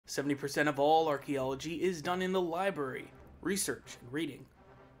70% of all archaeology is done in the library, research, and reading.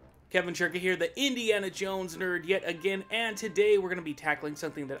 Kevin Shirka here, the Indiana Jones nerd yet again, and today we're going to be tackling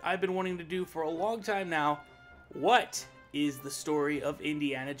something that I've been wanting to do for a long time now. What is the story of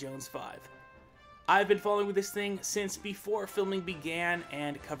Indiana Jones 5? I've been following this thing since before filming began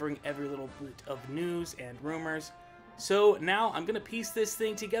and covering every little bit of news and rumors. So now I'm going to piece this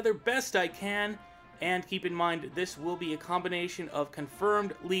thing together best I can, and keep in mind this will be a combination of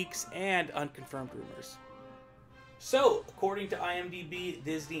confirmed leaks and unconfirmed rumors. So, according to IMDb,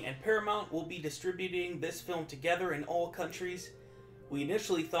 Disney and Paramount will be distributing this film together in all countries. We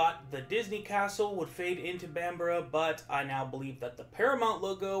initially thought the Disney castle would fade into Bamborough, but I now believe that the Paramount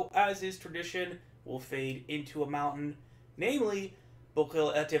logo, as is tradition, will fade into a mountain, namely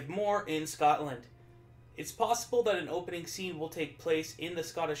Buccleuch Etive Moor in Scotland. It's possible that an opening scene will take place in the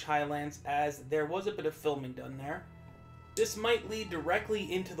Scottish Highlands, as there was a bit of filming done there. This might lead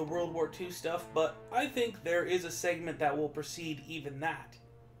directly into the World War II stuff, but I think there is a segment that will precede even that.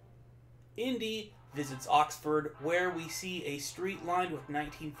 Indy visits Oxford, where we see a street lined with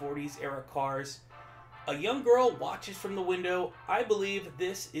 1940s era cars. A young girl watches from the window. I believe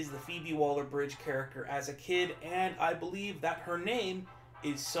this is the Phoebe Waller-Bridge character as a kid, and I believe that her name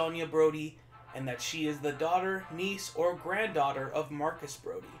is Sonia Brody, and that she is the daughter, niece, or granddaughter of Marcus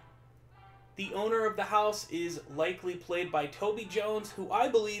Brody. The owner of the house is likely played by Toby Jones, who I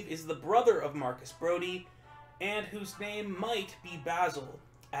believe is the brother of Marcus Brody, and whose name might be Basil,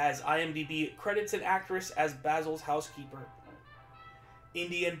 as IMDb credits an actress as Basil's housekeeper.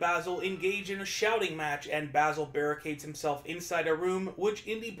 Indy and Basil engage in a shouting match, and Basil barricades himself inside a room, which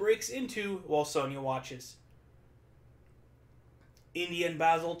Indy breaks into while Sonia watches. Indy and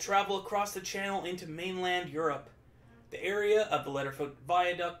Basil travel across the channel into mainland Europe. The area of the Letterfoot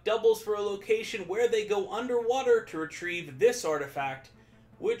Viaduct doubles for a location where they go underwater to retrieve this artifact,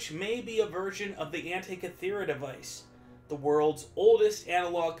 which may be a version of the Antikythera device, the world's oldest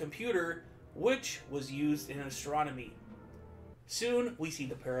analog computer, which was used in astronomy. Soon, we see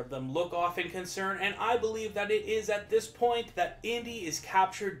the pair of them look off in concern, and I believe that it is at this point that Indy is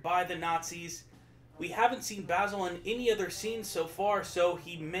captured by the Nazis. We haven't seen Basil in any other scenes so far, so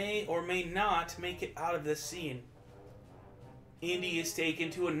he may or may not make it out of this scene. Indy is taken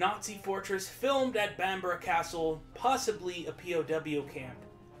to a Nazi fortress filmed at Bamborough Castle, possibly a POW camp.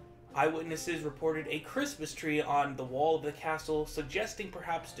 Eyewitnesses reported a Christmas tree on the wall of the castle, suggesting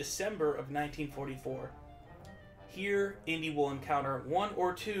perhaps December of 1944. Here, Indy will encounter one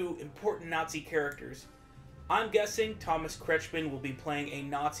or two important Nazi characters. I'm guessing Thomas Kretschmann will be playing a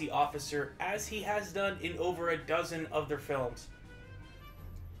Nazi officer, as he has done in over a dozen of their films.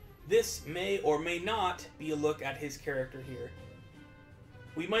 This may or may not be a look at his character here.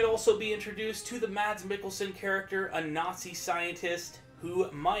 We might also be introduced to the Mads Mikkelsen character, a Nazi scientist who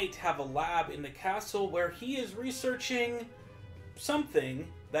might have a lab in the castle where he is researching something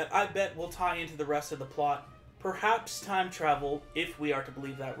that I bet will tie into the rest of the plot. Perhaps time travel, if we are to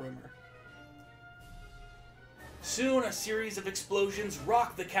believe that rumor. Soon, a series of explosions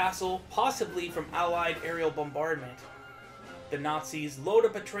rock the castle, possibly from Allied aerial bombardment. The Nazis load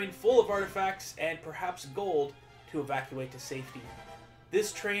up a train full of artifacts and perhaps gold to evacuate to safety.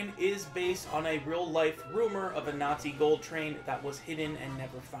 This train is based on a real-life rumor of a Nazi gold train that was hidden and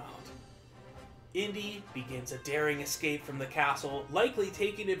never found. Indy begins a daring escape from the castle, likely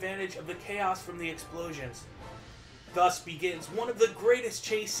taking advantage of the chaos from the explosions. Thus begins one of the greatest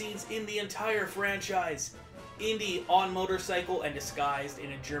chase scenes in the entire franchise. Indy, on motorcycle and disguised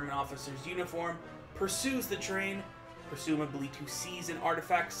in a German officer's uniform, pursues the train, presumably to seize an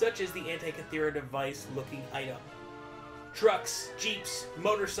artifact such as the Antikythera device-looking item. Trucks, jeeps,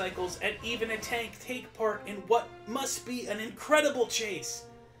 motorcycles, and even a tank take part in what must be an incredible chase.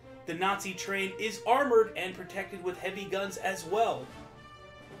 The Nazi train is armored and protected with heavy guns as well.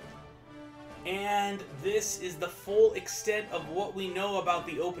 And this is the full extent of what we know about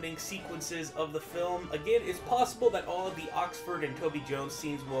the opening sequences of the film. Again, it's possible that all of the Oxford and Toby Jones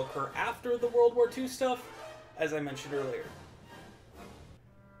scenes will occur after the World War II stuff, as I mentioned earlier.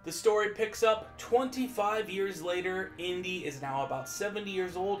 The story picks up 25 years later. Indy is now about 70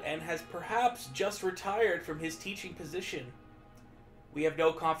 years old and has perhaps just retired from his teaching position. We have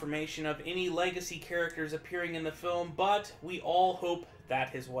no confirmation of any legacy characters appearing in the film, but we all hope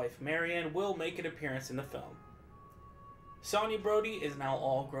that his wife Marianne will make an appearance in the film. Sonia Brody is now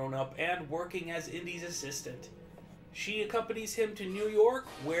all grown up and working as Indy's assistant. She accompanies him to New York,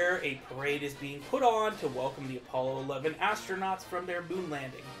 where a parade is being put on to welcome the Apollo 11 astronauts from their moon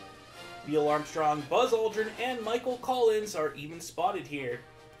landing. Neil Armstrong, Buzz Aldrin, and Michael Collins are even spotted here.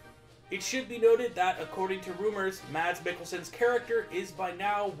 It should be noted that, according to rumors, Mads Mikkelsen's character is by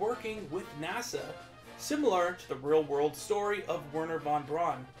now working with NASA, similar to the real-world story of Werner von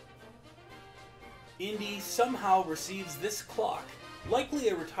Braun. Indy somehow receives this clock, likely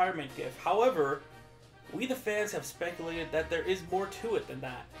a retirement gift. However, we the fans have speculated that there is more to it than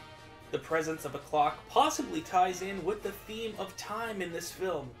that. The presence of a clock possibly ties in with the theme of time in this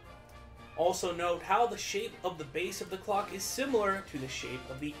film. Also note how the shape of the base of the clock is similar to the shape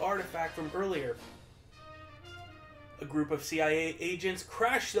of the artifact from earlier. A group of CIA agents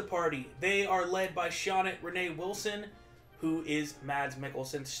crash the party. They are led by Shawnette Renee Wilson, who is Mads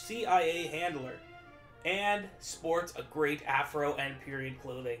Mikkelsen's CIA handler, and sports a great afro and period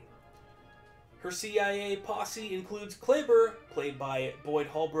clothing. Her CIA posse includes Kleber, played by Boyd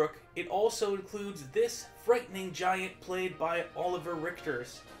Holbrook. It also includes this frightening giant, played by Oliver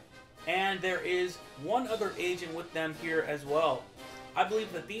Richters. And there is one other agent with them here as well. I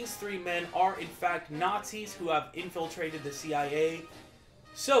believe that these three men are in fact Nazis who have infiltrated the CIA.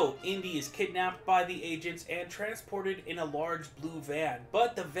 So, Indy is kidnapped by the agents and transported in a large blue van.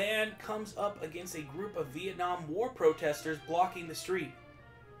 But the van comes up against a group of Vietnam War protesters blocking the street.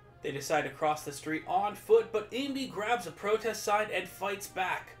 They decide to cross the street on foot, but Indy grabs a protest sign and fights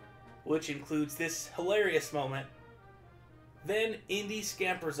back, which includes this hilarious moment. Then Indy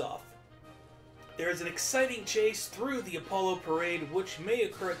scampers off. There is an exciting chase through the Apollo parade, which may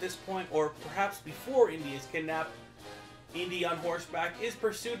occur at this point or perhaps before Indy is kidnapped. Indy on horseback is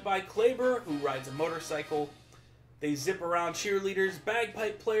pursued by Kleber, who rides a motorcycle. They zip around cheerleaders,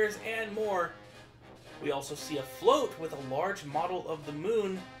 bagpipe players, and more. We also see a float with a large model of the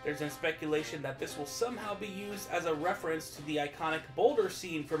moon. There's been speculation that this will somehow be used as a reference to the iconic boulder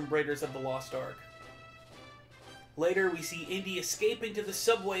scene from Raiders of the Lost Ark. Later, we see Indy escaping to the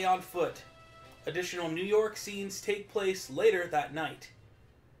subway on foot. Additional New York scenes take place later that night.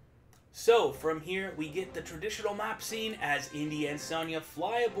 So, from here, we get the traditional map scene as Indy and Sonya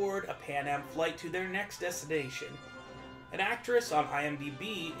fly aboard a Pan Am flight to their next destination. An actress on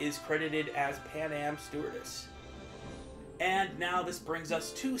IMDb is credited as Pan Am stewardess. And now this brings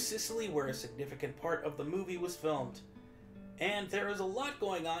us to Sicily, where a significant part of the movie was filmed. And there is a lot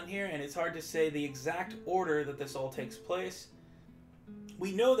going on here, and it's hard to say the exact order that this all takes place.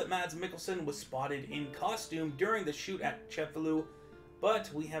 We know that Mads Mikkelsen was spotted in costume during the shoot at Cefalu,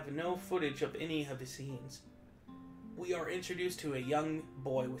 but we have no footage of any of the scenes. We are introduced to a young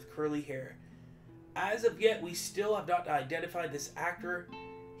boy with curly hair. As of yet, we still have not identified this actor.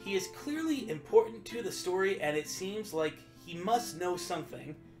 He is clearly important to the story, and it seems like he must know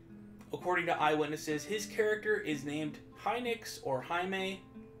something. According to eyewitnesses, his character is named Heinix or Jaime.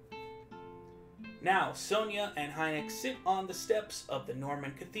 Now, Sonya and Heinix sit on the steps of the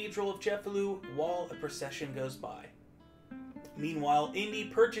Norman Cathedral of Cefalu while a procession goes by. Meanwhile, Indy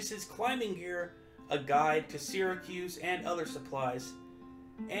purchases climbing gear, a guide to Syracuse, and other supplies.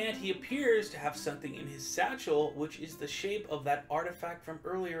 And he appears to have something in his satchel, which is the shape of that artifact from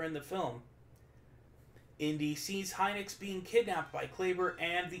earlier in the film. Indy sees Heinix being kidnapped by Kleber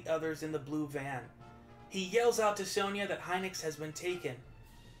and the others in the blue van. He yells out to Sonya that Heinix has been taken.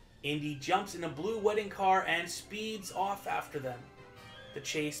 Indy jumps in a blue wedding car and speeds off after them. The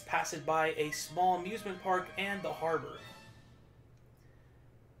chase passes by a small amusement park and the harbor.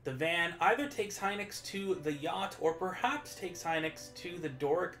 The van either takes Heinix to the yacht or perhaps takes Heinix to the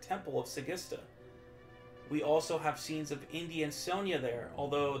Doric Temple of Segista. We also have scenes of Indy and Sonya there,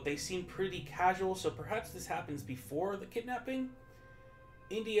 although they seem pretty casual, so perhaps this happens before the kidnapping?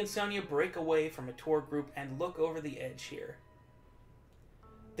 Indy and Sonya break away from a tour group and look over the edge here.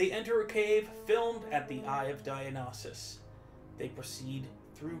 They enter a cave filmed at the Eye of Dionysus. They proceed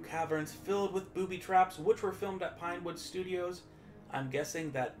through caverns filled with booby traps, which were filmed at Pinewood Studios. I'm guessing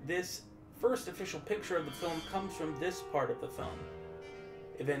that this first official picture of the film comes from this part of the film.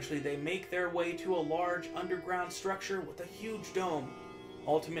 Eventually, they make their way to a large underground structure with a huge dome.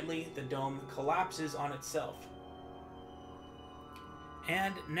 Ultimately, the dome collapses on itself.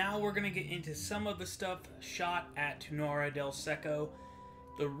 And now we're going to get into some of the stuff shot at Tunora del Seco.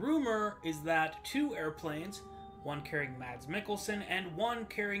 The rumor is that 2 airplanes, one carrying Mads Mikkelsen and one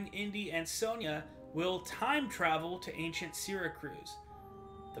carrying Indy and Sonya, will time travel to ancient Syracuse.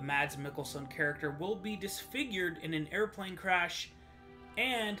 The Mads Mikkelsen character will be disfigured in an airplane crash,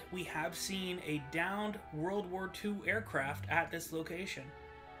 and we have seen a downed World War II aircraft at this location.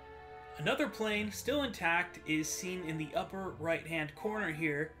 Another plane, still intact, is seen in the upper right-hand corner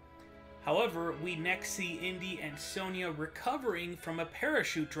here. However, we next see Indy and Sonya recovering from a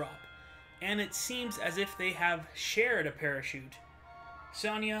parachute drop, and it seems as if they have shared a parachute.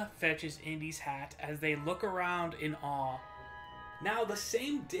 Sonya fetches Indy's hat as they look around in awe. Now, the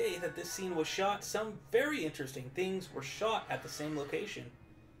same day that this scene was shot, some very interesting things were shot at the same location.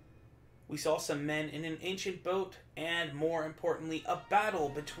 We saw some men in an ancient boat, and more importantly, a battle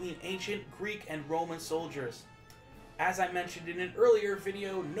between ancient Greek and Roman soldiers. As I mentioned in an earlier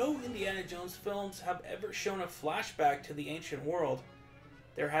video, no Indiana Jones films have ever shown a flashback to the ancient world.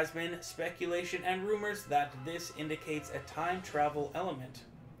 There has been speculation and rumors that this indicates a time travel element.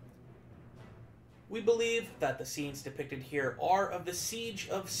 We believe that the scenes depicted here are of the siege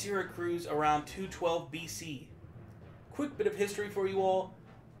of Syracuse around 212 BC. Quick bit of history for you all.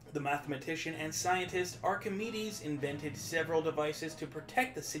 The mathematician and scientist Archimedes invented several devices to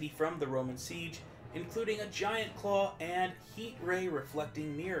protect the city from the Roman siege, including a giant claw and heat ray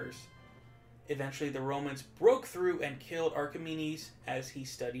reflecting mirrors. Eventually the Romans broke through and killed Archimedes as he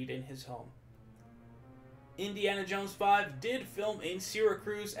studied in his home. Indiana Jones 5 did film in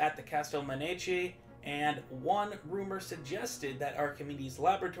Syracuse at the Castel Manice, and one rumor suggested that Archimedes'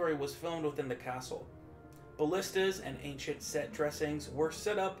 laboratory was filmed within the castle. Ballistas and ancient set dressings were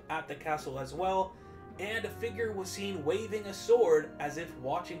set up at the castle as well, and a figure was seen waving a sword as if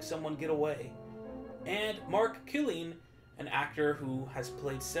watching someone get away. And Mark Killeen, an actor who has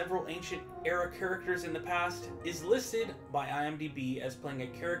played several ancient era characters in the past, is listed by IMDb as playing a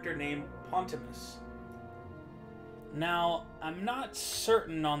character named Pontimus. Now, I'm not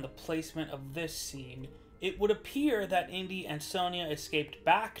certain on the placement of this scene. It would appear that Indy and Sonia escaped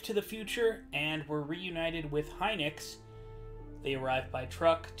back to the future and were reunited with Hynix. They arrive by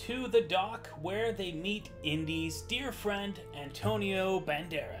truck to the dock where they meet Indy's dear friend Antonio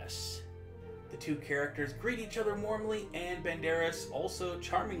Banderas. The two characters greet each other warmly, and Banderas also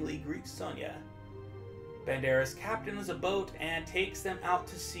charmingly greets Sonia. Banderas captains a boat and takes them out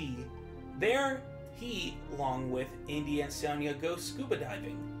to sea. There, he, along with Indy and Sonia, go scuba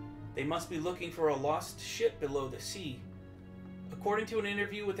diving. They must be looking for a lost ship below the sea. According to an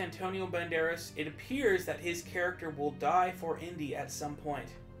interview with Antonio Banderas, it appears that his character will die for Indy at some point.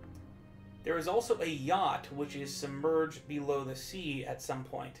 There is also a yacht which is submerged below the sea at some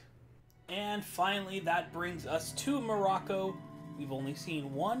point. And finally, that brings us to Morocco. We've only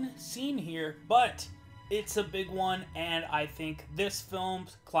seen one scene here, but it's a big one, and I think this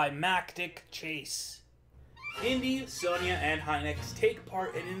film's climactic chase. Indy, Sonia, and Hynix take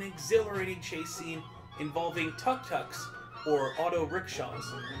part in an exhilarating chase scene involving tuk-tuks, or auto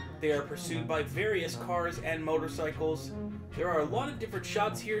rickshaws. They are pursued by various cars and motorcycles. There are a lot of different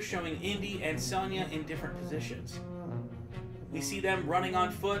shots here showing Indy and Sonia in different positions. We see them running on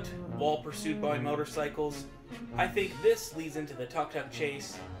foot while pursued by motorcycles. I think this leads into the tuk-tuk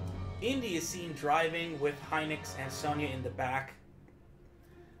chase. Indy is seen driving with Hynix and Sonia in the back.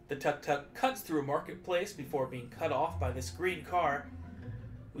 The tuk-tuk cuts through a marketplace before being cut off by this green car.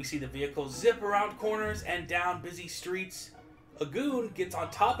 We see the vehicle zip around corners and down busy streets. A goon gets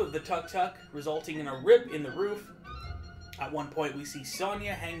on top of the tuk-tuk, resulting in a rip in the roof. At one point, we see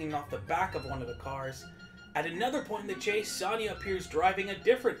Sonia hanging off the back of one of the cars. At another point in the chase, Sonia appears driving a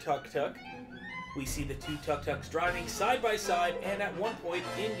different tuk-tuk. We see the two tuk-tuks driving side by side, and at one point,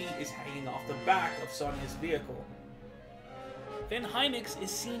 Indy is hanging off the back of Sonia's vehicle. Then Hynix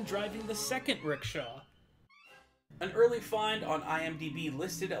is seen driving the second rickshaw. An early find on IMDb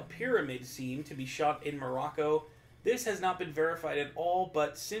listed a pyramid scene to be shot in Morocco. This has not been verified at all,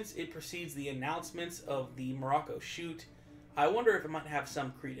 but since it precedes the announcements of the Morocco shoot, I wonder if it might have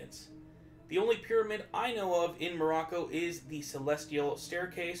some credence. The only pyramid I know of in Morocco is the Celestial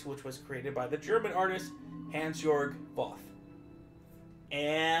Staircase, which was created by the German artist Hans-Jörg Voth.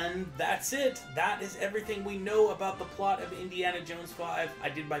 And that's it. That is everything we know about the plot of Indiana Jones 5. I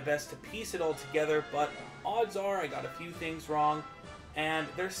did my best to piece it all together, but odds are I got a few things wrong, and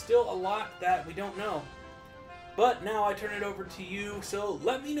there's still a lot that we don't know. But now I turn it over to you, so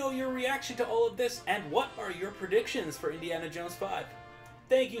let me know your reaction to all of this, and what are your predictions for Indiana Jones 5?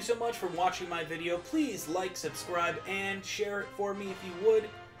 Thank you so much for watching my video. Please like, subscribe, and share it for me if you would.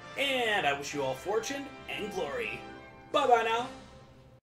 And I wish you all fortune and glory. Bye-bye now.